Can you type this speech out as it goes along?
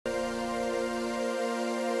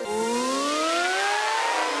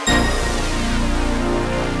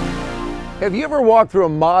Have you ever walked through a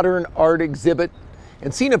modern art exhibit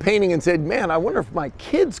and seen a painting and said, man, I wonder if my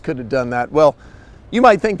kids could have done that? Well, you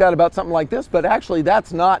might think that about something like this, but actually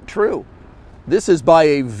that's not true. This is by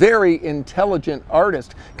a very intelligent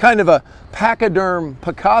artist, kind of a pachyderm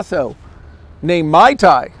Picasso named Mai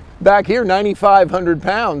Tai. Back here, 9,500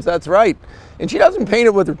 pounds, that's right. And she doesn't paint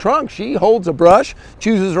it with her trunk. She holds a brush,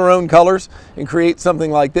 chooses her own colors, and creates something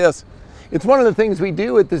like this. It's one of the things we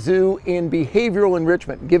do at the zoo in behavioral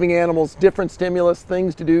enrichment, giving animals different stimulus,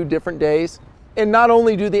 things to do different days. And not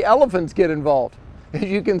only do the elephants get involved, as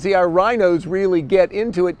you can see, our rhinos really get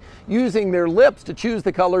into it, using their lips to choose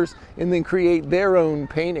the colors and then create their own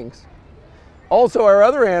paintings. Also, our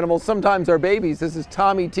other animals, sometimes our babies. This is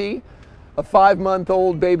Tommy T, a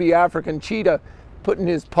 5-month-old baby African cheetah, putting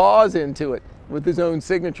his paws into it with his own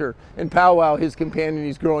signature, and Pow Wow, his companion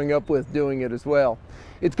he's growing up with, doing it as well.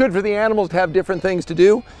 It's good for the animals to have different things to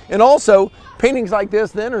do, and also paintings like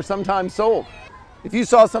this then are sometimes sold. If you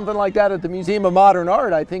saw something like that at the Museum of Modern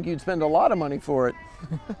Art, I think you'd spend a lot of money for it.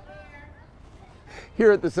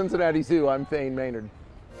 Here at the Cincinnati Zoo, I'm Thane Maynard.